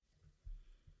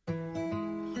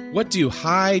What do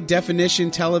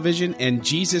high-definition television and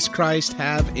Jesus Christ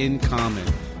have in common?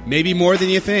 Maybe more than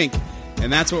you think. And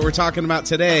that's what we're talking about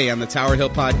today on the Tower Hill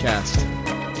Podcast.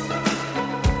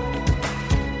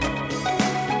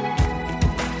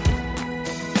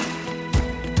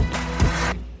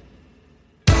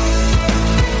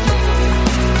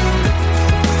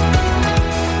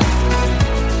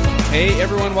 Hey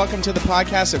everyone, welcome to the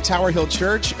podcast of Tower Hill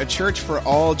Church, a church for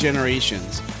all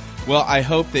generations. Well, I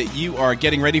hope that you are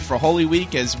getting ready for Holy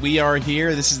Week as we are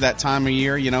here. This is that time of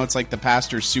year, you know, it's like the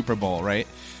pastor's Super Bowl, right?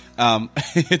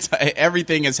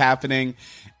 Everything is happening,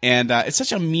 and it's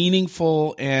such a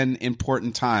meaningful and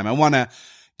important time. I want to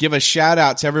give a shout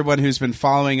out to everyone who's been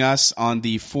following us on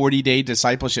the 40-day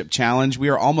discipleship challenge. We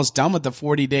are almost done with the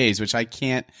 40 days, which I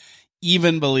can't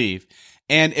even believe.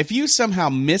 And if you somehow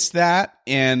missed that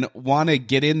and want to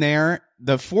get in there,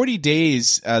 the 40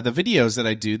 days, the videos that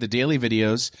I do, the daily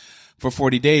videos for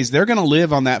 40 days, they're going to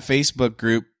live on that Facebook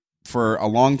group for a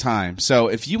long time. So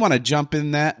if you want to jump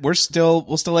in that, we'll still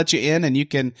let you in, and you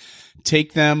can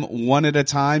take them one at a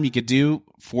time. You could do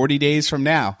 40 days from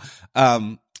now.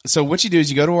 So what you do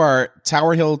is you go to our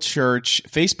Tower Hill Church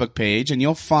Facebook page, and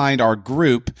you'll find our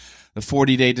group, the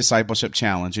 40-day discipleship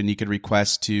challenge, and you can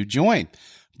request to join.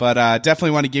 But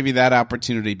definitely want to give you that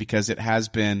opportunity because it has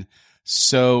been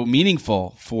so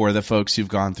meaningful for the folks who've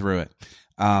gone through it.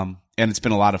 And it's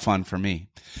been a lot of fun for me.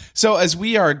 So as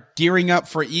we are gearing up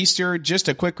for Easter, just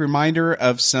a quick reminder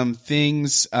of some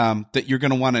things that you're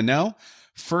going to want to know.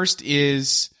 First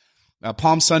is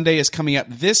Palm Sunday is coming up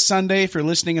this Sunday. If you're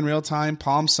listening in real time,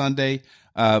 Palm Sunday,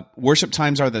 worship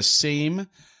times are the same.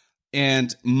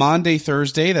 And Maundy,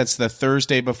 Thursday, that's the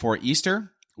Thursday before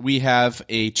Easter, we have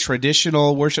a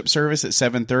traditional worship service at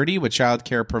 7:30 with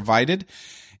childcare provided.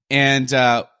 And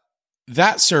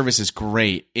that service is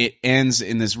great. It ends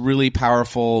in this really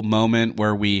powerful moment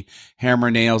where we hammer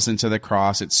nails into the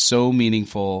cross. It's so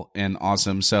meaningful and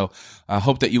awesome. So I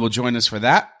hope that you will join us for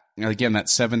that. Again,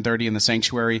 that's 7:30 in the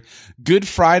sanctuary. Good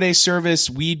Friday service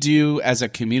we do as a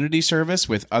community service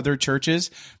with other churches.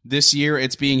 This year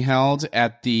it's being held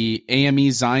at the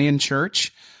AME Zion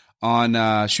Church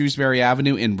on Shrewsbury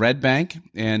Avenue in Red Bank,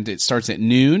 and it starts at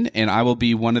noon, and I will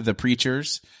be one of the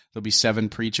preachers. There'll be 7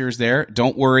 preachers there.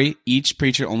 Don't worry, each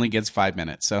preacher only gets 5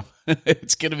 minutes, so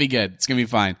it's going to be good. It's going to be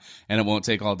fine, and it won't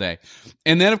take all day.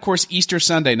 And then, of course, Easter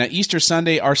Sunday. Now, Easter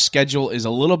Sunday, our schedule is a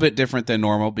little bit different than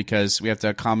normal because we have to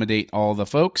accommodate all the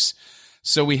folks.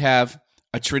 So we have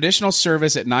a traditional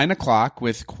service at 9 o'clock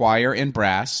with choir and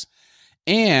brass,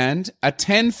 and a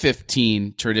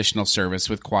 10:15 traditional service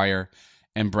with choir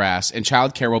and brass, and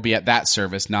childcare will be at that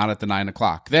service, not at the 9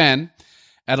 o'clock. Then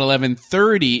at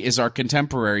 11:30 is our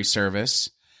contemporary service,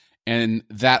 and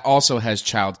that also has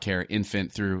childcare,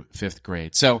 infant through 5th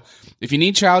grade. So if you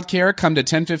need childcare, come to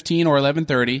 10:15 or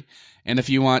 11:30, and if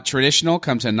you want traditional,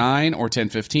 come to 9 or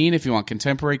 10:15. If you want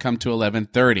contemporary, come to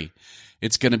 11:30.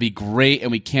 It's going to be great,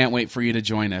 and we can't wait for you to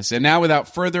join us. And now,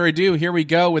 without further ado, here we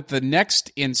go with the next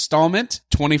installment,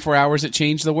 24 Hours That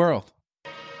Changed the World.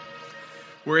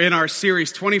 We're in our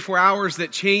series, 24 Hours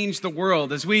That Changed the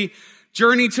World, as we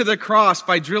journey to the cross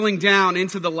by drilling down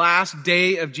into the last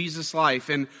day of Jesus' life.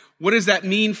 And what does that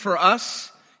mean for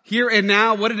us here and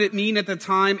now? What did it mean at the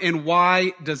time, and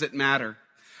why does it matter?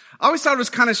 I always thought it was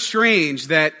kind of strange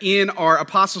that in our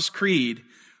Apostles' Creed,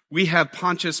 we have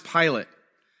Pontius Pilate,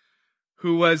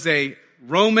 who was a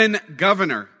Roman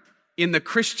governor in the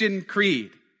Christian creed.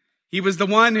 He was the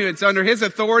one who, it's under his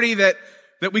authority that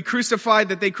we crucified,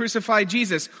 that they crucified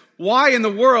Jesus. Why in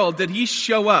the world did he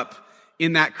show up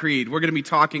in that creed? We're going to be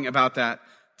talking about that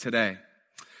today.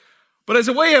 But as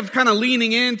a way of kind of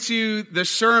leaning into the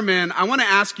sermon, I want to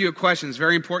ask you a question. It's a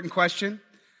very important question.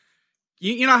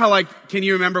 You know how, can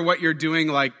you remember what you're doing,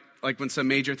 like when some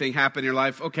major thing happened in your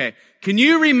life? Okay. Can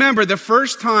you remember the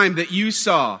first time that you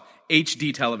saw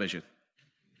HD television?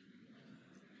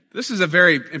 This is a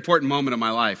very important moment of my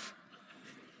life.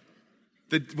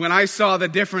 When I saw the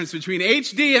difference between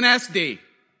HD and SD,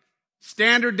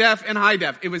 standard def and high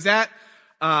def, it was at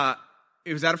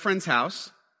a friend's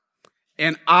house,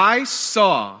 and I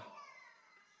saw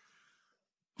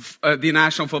the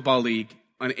National Football League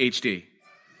on HD.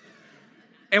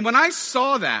 And when I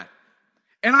saw that,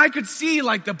 and I could see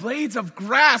the blades of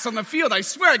grass on the field, I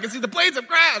swear I could see the blades of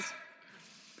grass.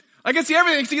 I could see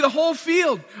everything. I could see the whole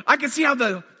field. I could see how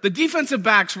the defensive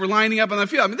backs were lining up on the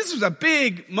field. I mean, this was a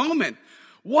big moment.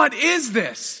 What is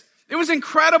this? It was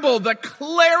incredible, the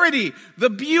clarity,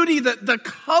 the beauty, the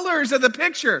colors of the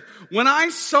picture. When I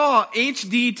saw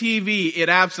HD TV, it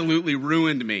absolutely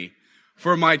ruined me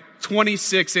for my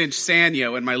 26-inch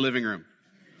Sanyo in my living room.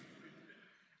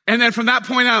 And then from that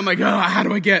point on, I'm like, oh, how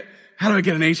do I get How do I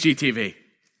get an HGTV?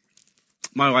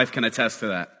 My wife can attest to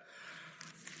that.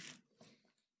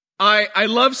 I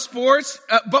love sports,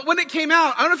 but when it came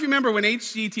out, I don't know if you remember when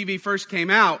HGTV first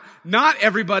came out, not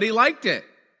everybody liked it.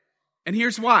 And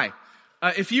here's why.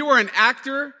 If you were an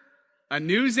actor, a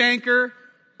news anchor,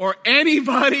 or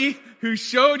anybody who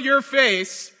showed your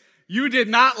face, you did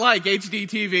not like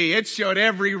HGTV. It showed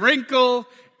every wrinkle,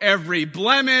 every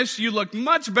blemish. You looked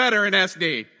much better in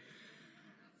SD.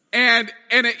 And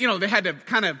it, they had to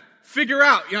kind of figure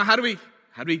out, how do we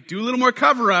do a little more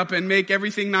cover up and make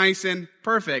everything nice and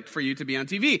perfect for you to be on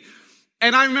TV?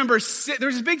 And I remember there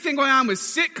was a big thing going on with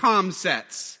sitcom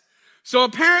sets. So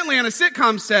apparently on a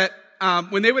sitcom set,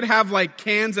 when they would have like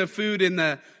cans of food in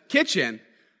the kitchen,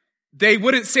 they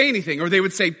wouldn't say anything, or they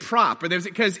would say prop,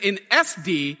 because in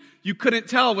SD, you couldn't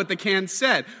tell what the can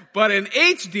said. But in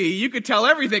HD, you could tell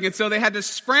everything. And so they had to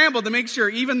scramble to make sure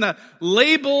even the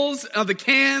labels of the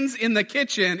cans in the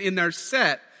kitchen in their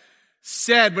set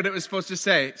said what it was supposed to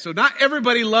say. So not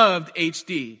everybody loved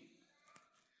HD.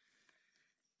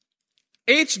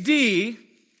 HD,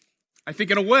 I think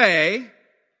in a way,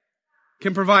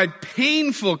 can provide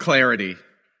painful clarity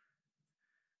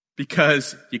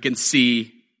because you can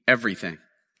see everything.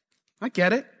 I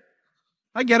get it.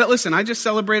 Listen, I just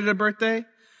celebrated a birthday.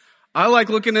 I like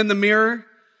looking in the mirror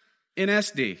in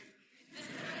SD.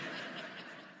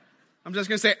 I'm just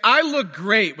going to say, I look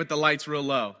great with the lights real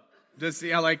low.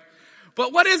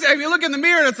 But what is it? If you look in the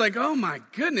mirror, it's like, oh my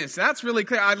goodness, that's really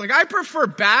clear. I prefer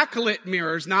backlit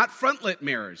mirrors, not frontlit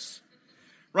mirrors.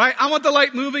 Right? I want the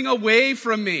light moving away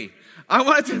from me. I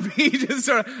want it to be just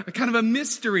sort of a kind of a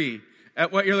mystery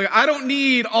at what you're looking at. I don't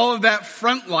need all of that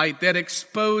front light that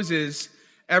exposes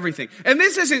everything. And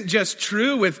this isn't just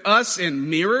true with us in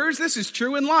mirrors. This is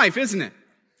true in life, isn't it?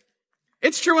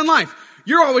 It's true in life.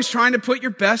 You're always trying to put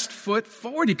your best foot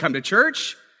forward. You come to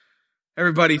church.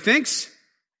 Everybody thinks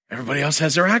everybody else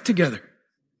has their act together.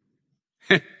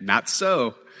 Not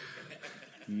so.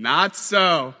 Not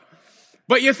so.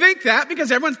 But you think that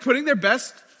because everyone's putting their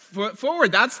best foot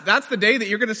forward. That's the day that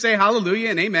you're going to say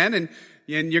hallelujah and amen, and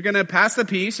you're going to pass the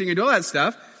peace and you do all that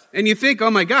stuff. And you think, oh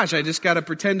my gosh, I just got to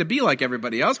pretend to be like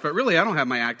everybody else, but really I don't have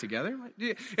my act together.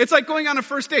 It's like going on a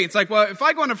first date. It's like, well, if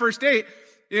I go on a first date,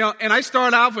 and I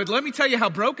start off with, let me tell you how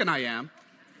broken I am,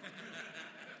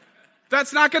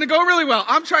 that's not going to go really well.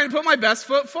 I'm trying to put my best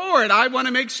foot forward. I want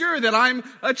to make sure that I'm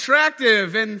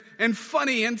attractive and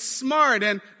funny and smart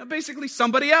and basically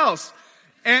somebody else.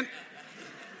 And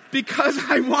because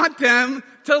I want them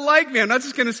to like me, I'm not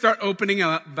just going to start opening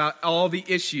up about all the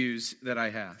issues that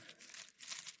I have.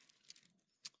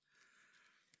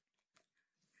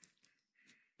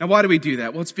 Now, why do we do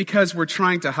that? Well, it's because we're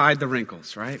trying to hide the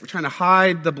wrinkles, right? We're trying to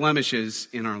hide the blemishes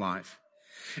in our life.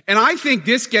 And I think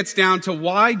this gets down to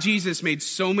why Jesus made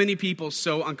so many people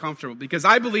so uncomfortable. Because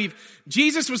I believe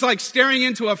Jesus was like staring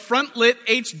into a front-lit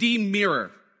HD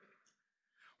mirror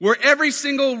where every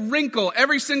single wrinkle,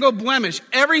 every single blemish,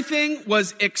 everything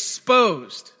was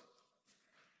exposed.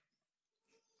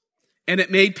 And it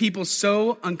made people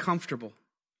so uncomfortable.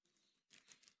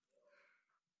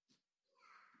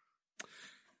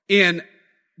 In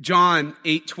John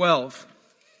 8:12,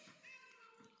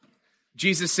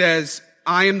 Jesus says,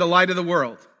 I am the light of the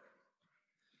world.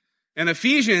 And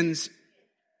Ephesians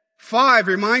 5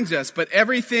 reminds us, but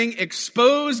everything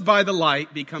exposed by the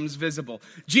light becomes visible.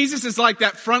 Jesus is like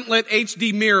that front-lit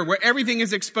HD mirror where everything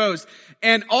is exposed.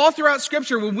 And all throughout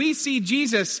Scripture, when we see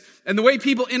Jesus and the way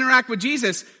people interact with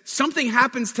Jesus, something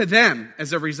happens to them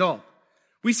as a result.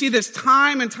 We see this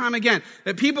time and time again,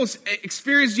 that people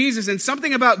experience Jesus and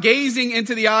something about gazing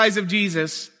into the eyes of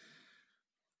Jesus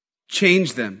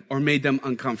changed them or made them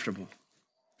uncomfortable.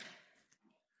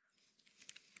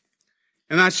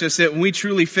 And that's just it. When we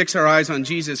truly fix our eyes on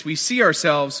Jesus, we see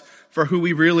ourselves for who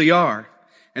we really are.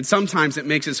 And sometimes it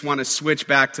makes us want to switch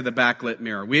back to the backlit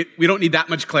mirror. We don't need that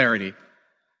much clarity.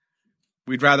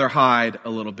 We'd rather hide a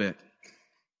little bit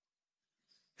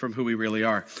from who we really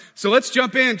are. So let's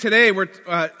jump in today. We're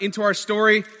into our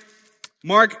story,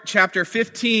 Mark chapter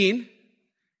 15,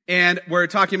 and we're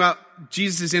talking about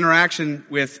Jesus' interaction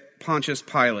with Pontius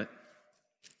Pilate.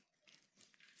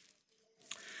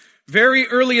 Very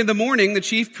early in the morning, the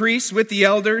chief priests with the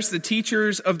elders, the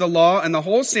teachers of the law, and the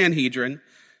whole Sanhedrin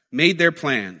made their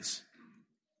plans.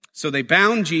 So they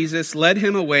bound Jesus, led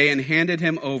him away, and handed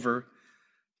him over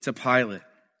to Pilate.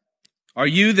 Are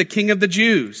you the king of the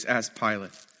Jews? Asked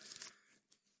Pilate.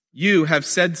 You have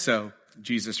said so,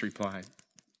 Jesus replied.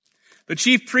 The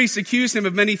chief priests accused him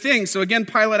of many things. So again,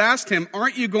 Pilate asked him,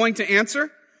 aren't you going to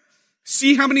answer?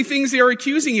 See how many things they are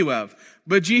accusing you of.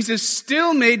 But Jesus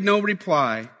still made no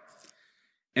reply.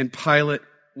 And Pilate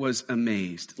was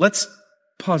amazed. Let's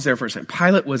pause there for a second.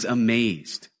 Pilate was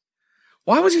amazed.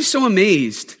 Why was he so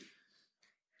amazed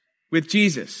with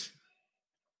Jesus?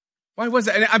 Why was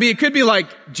that? I mean, it could be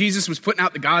like Jesus was putting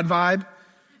out the God vibe,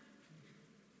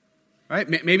 right?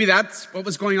 Maybe that's what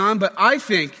was going on, but I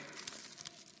think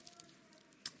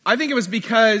it was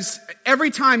because every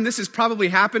time this has probably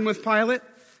happened with Pilate,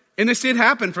 and this did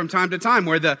happen from time to time,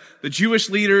 where the Jewish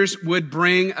leaders would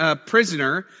bring a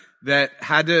prisoner that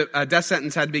a death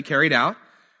sentence had to be carried out.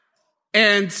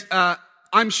 And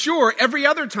I'm sure every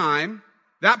other time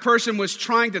that person was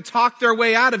trying to talk their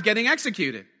way out of getting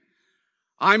executed.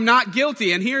 I'm not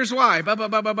guilty, and here's why,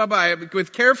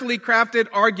 with carefully crafted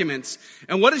arguments.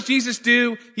 And what does Jesus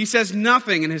do? He says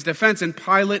nothing in his defense, and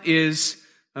Pilate is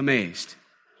amazed.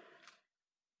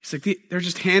 He's like, they're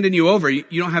just handing you over. You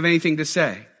don't have anything to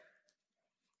say.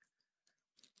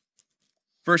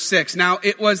 Verse 6, now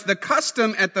it was the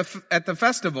custom at the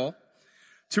festival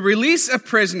to release a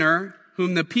prisoner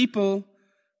whom the people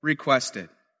requested.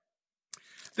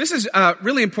 This is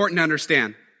really important to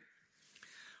understand.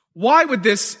 Why would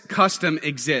this custom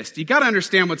exist? You got to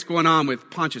understand what's going on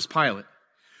with Pontius Pilate.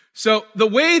 So the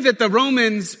way that the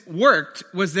Romans worked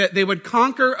was that they would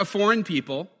conquer a foreign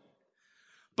people,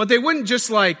 but they wouldn't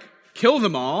just kill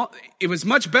them all. It was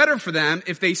much better for them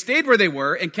if they stayed where they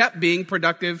were and kept being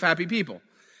productive, happy people.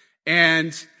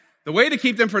 And the way to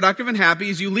keep them productive and happy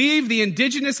is you leave the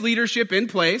indigenous leadership in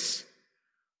place,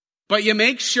 but you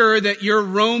make sure that your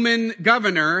Roman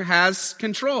governor has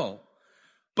control.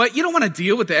 But you don't want to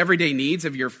deal with the everyday needs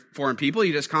of your foreign people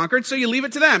you just conquered, so you leave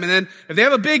it to them. And then if they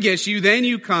have a big issue, then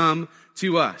you come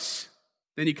to us.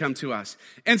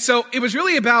 And so it was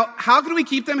really about how can we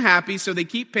keep them happy so they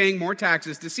keep paying more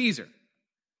taxes to Caesar.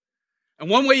 And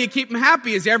one way you keep them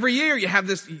happy is every year you have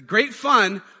this great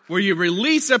fun where you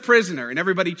release a prisoner and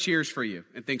everybody cheers for you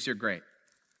and thinks you're great.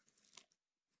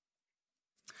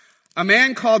 A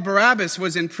man called Barabbas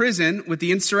was in prison with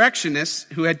the insurrectionists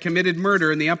who had committed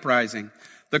murder in the uprising.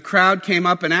 The crowd came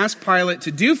up and asked Pilate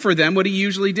to do for them what he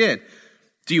usually did.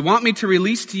 Do you want me to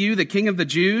release to you the king of the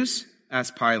Jews?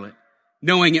 Asked Pilate,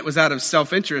 knowing it was out of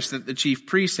self-interest that the chief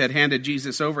priests had handed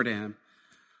Jesus over to him.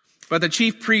 But the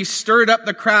chief priests stirred up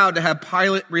the crowd to have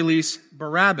Pilate release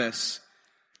Barabbas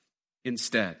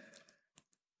instead.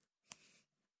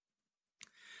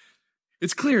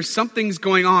 It's clear something's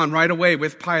going on right away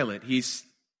with Pilate. He's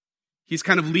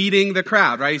kind of leading the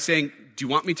crowd, right? He's saying, do you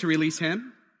want me to release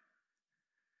him?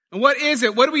 And what is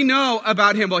it? What do we know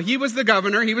about him? Well, he was the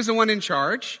governor. He was the one in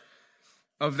charge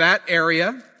of that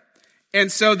area. And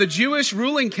so the Jewish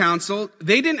ruling council,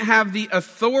 they didn't have the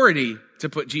authority to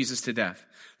put Jesus to death.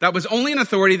 That was only an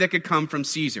authority that could come from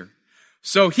Caesar.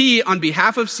 So he, on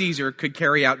behalf of Caesar, could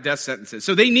carry out death sentences.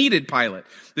 So they needed Pilate.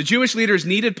 The Jewish leaders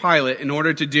needed Pilate in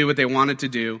order to do what they wanted to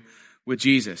do with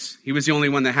Jesus. He was the only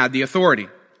one that had the authority.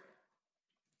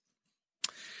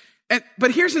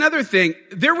 But here's another thing.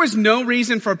 There was no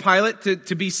reason for Pilate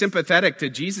to be sympathetic to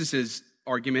Jesus'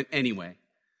 argument anyway.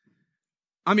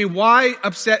 I mean, why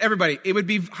upset everybody? It would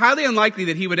be highly unlikely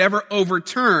that he would ever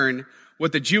overturn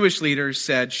what the Jewish leaders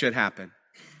said should happen.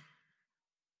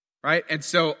 Right? And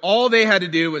so all they had to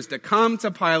do was to come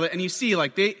to Pilate, and you see,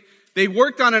 they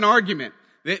worked on an argument.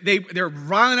 They're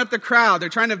riling up the crowd. They're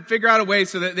trying to figure out a way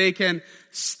so that they can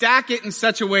stack it in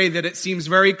such a way that it seems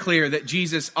very clear that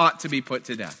Jesus ought to be put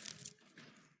to death.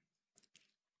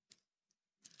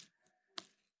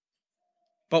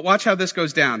 But watch how this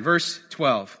goes down. Verse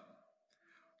 12.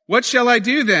 What shall I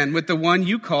do then with the one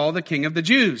you call the King of the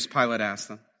Jews? Pilate asked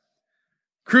them.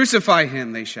 Crucify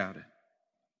him, they shouted.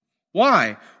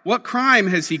 Why? What crime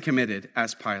has he committed?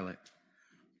 Asked Pilate.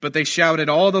 But they shouted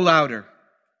all the louder,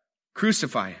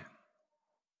 crucify him.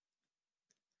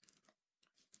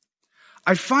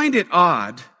 I find it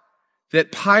odd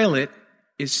that Pilate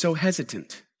is so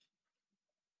hesitant.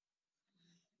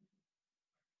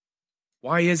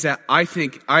 Why is that?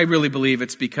 I really believe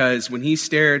it's because when he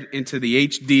stared into the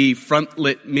HD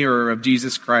front-lit mirror of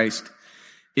Jesus Christ,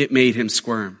 it made him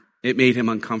squirm. It made him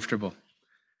uncomfortable.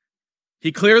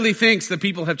 He clearly thinks the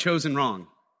people have chosen wrong,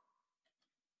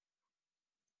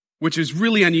 which is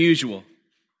really unusual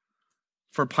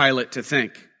for Pilate to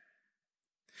think.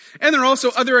 And there are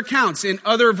also other accounts in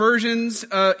other versions,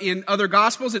 in other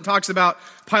Gospels. It talks about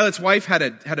Pilate's wife had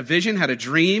a vision, had a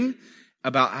dream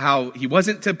about how he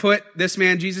wasn't to put this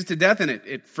man Jesus to death, and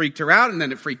it freaked her out, and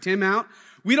then it freaked him out.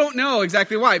 We don't know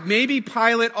exactly why. Maybe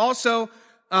Pilate also,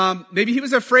 maybe he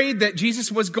was afraid that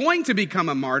Jesus was going to become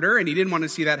a martyr, and he didn't want to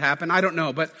see that happen. I don't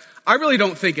know, but I really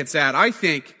don't think it's that. I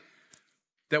think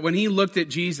that when he looked at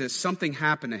Jesus, something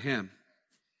happened to him.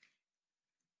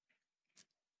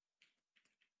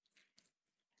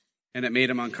 and it made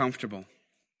him uncomfortable.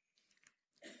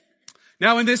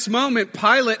 Now, in this moment,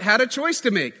 Pilate had a choice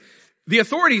to make. The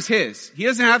authority's his. He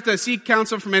doesn't have to seek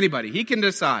counsel from anybody. He can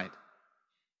decide.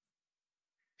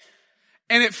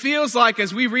 And it feels like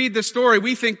as we read the story,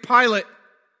 we think Pilate,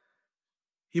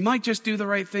 he might just do the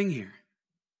right thing here.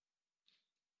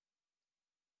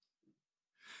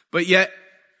 But yet,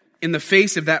 in the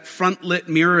face of that front-lit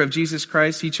mirror of Jesus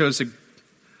Christ, he chose to,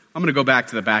 I'm going to go back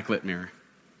to the backlit mirror.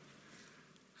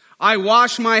 I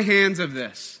wash my hands of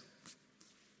this.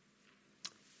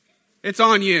 It's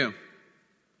on you.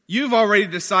 You've already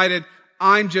decided,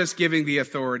 I'm just giving the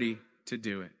authority to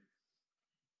do it.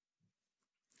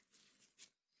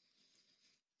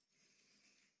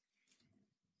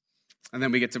 And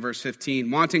then we get to verse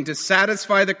 15, wanting to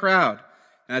satisfy the crowd.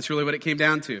 And that's really what it came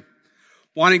down to.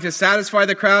 Wanting to satisfy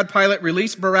the crowd, Pilate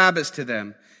released Barabbas to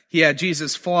them. He had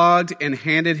Jesus flogged and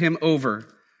handed him over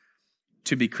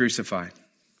to be crucified.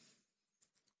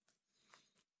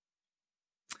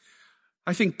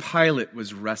 I think Pilate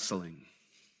was wrestling.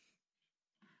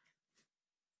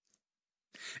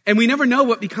 And we never know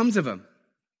what becomes of him.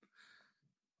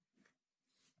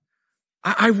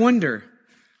 I wonder,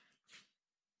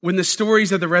 when the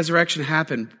stories of the resurrection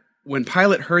happened, when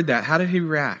Pilate heard that, how did he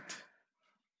react?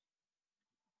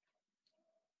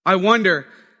 I wonder,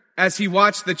 as he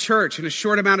watched the church in a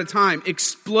short amount of time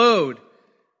explode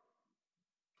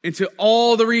into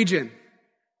all the region,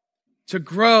 to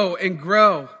grow and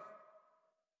grow,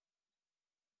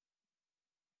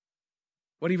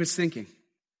 what he was thinking.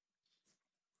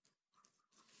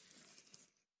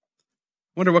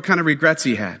 Wonder what kind of regrets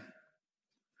he had.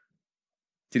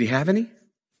 Did he have any?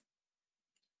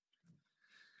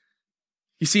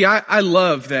 You see, I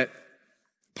love that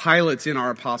Pilate's in our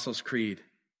Apostles' Creed.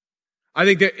 I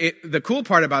think that the cool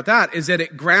part about that is that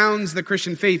it grounds the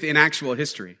Christian faith in actual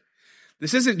history.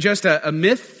 This isn't just a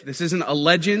myth. This isn't a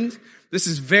legend. This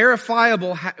is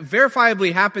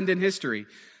verifiably happened in history.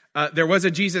 There was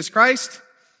a Jesus Christ.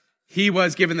 He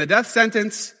was given the death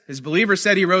sentence. His believers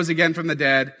said he rose again from the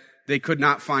dead. They could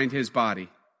not find his body.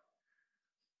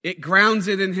 It grounds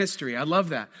it in history. I love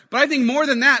that. But I think more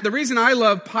than that, the reason I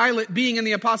love Pilate being in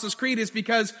the Apostles' Creed is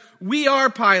because we are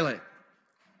Pilate.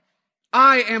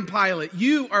 I am Pilate.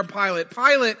 You are Pilate.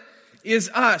 Pilate is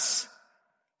us.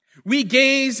 We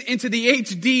gaze into the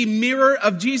HD mirror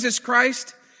of Jesus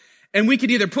Christ, and we can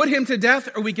either put him to death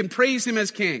or we can praise him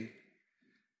as king.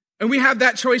 And we have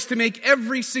that choice to make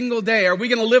every single day. Are we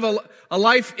going to live a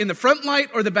life in the front light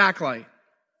or the back light?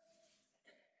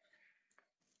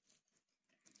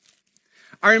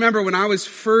 I remember when I was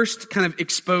first kind of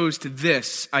exposed to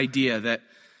this idea that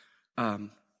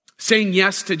saying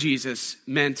yes to Jesus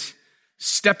meant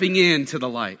stepping into the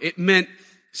light. It meant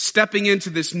stepping into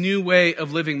this new way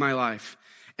of living my life.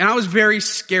 And I was very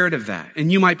scared of that.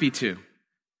 And you might be too.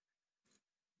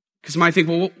 Because you might think,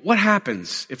 well, what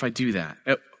happens if I do that?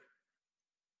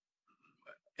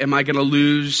 Am I going to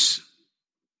lose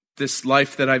this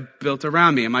life that I've built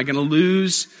around me? Am I going to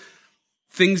lose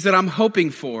things that I'm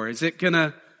hoping for? Is it going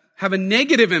to have a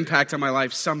negative impact on my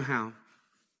life somehow?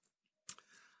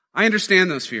 I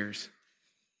understand those fears.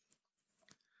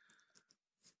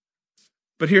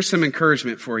 But here's some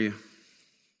encouragement for you.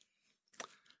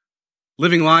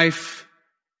 Living life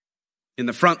in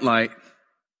the front light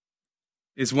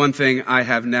is one thing I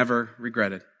have never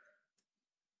regretted.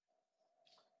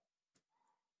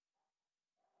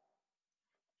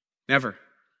 Never.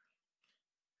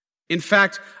 In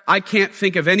fact, I can't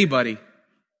think of anybody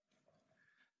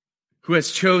who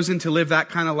has chosen to live that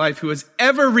kind of life who has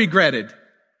ever regretted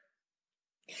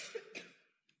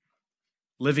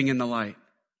living in the light.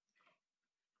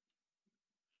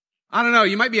 I don't know,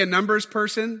 you might be a numbers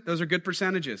person. Those are good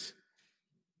percentages.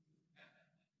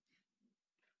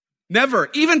 Never.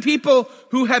 Even people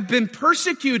who have been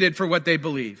persecuted for what they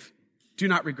believe do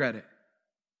not regret it.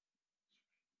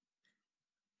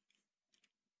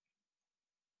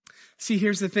 See,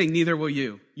 here's the thing, neither will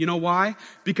you. You know why?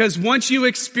 Because once you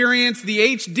experience the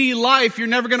HD life, you're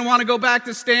never going to want to go back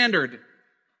to standard.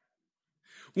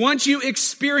 Once you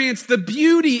experience the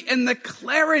beauty and the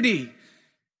clarity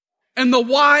and the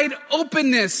wide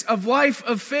openness of life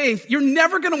of faith, you're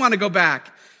never going to want to go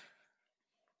back.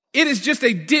 It is just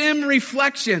a dim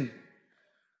reflection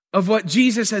of what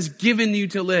Jesus has given you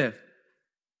to live.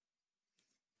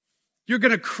 You're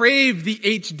going to crave the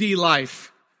HD life.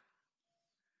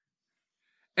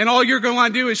 And all you're going to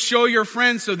want to do is show your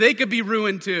friends so they could be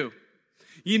ruined too.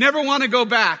 You never want to go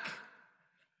back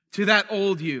to that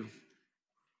old you.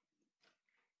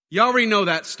 You already know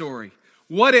that story.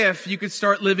 What if you could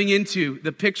start living into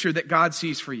the picture that God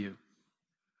sees for you?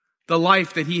 The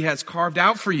life that he has carved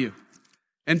out for you.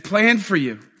 and planned for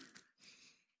you.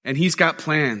 And he's got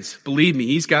plans. Believe me,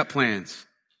 he's got plans.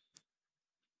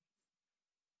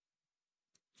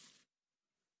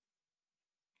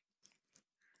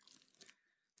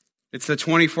 It's the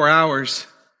 24 hours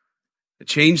that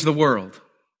change the world.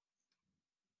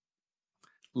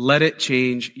 Let it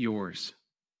change yours.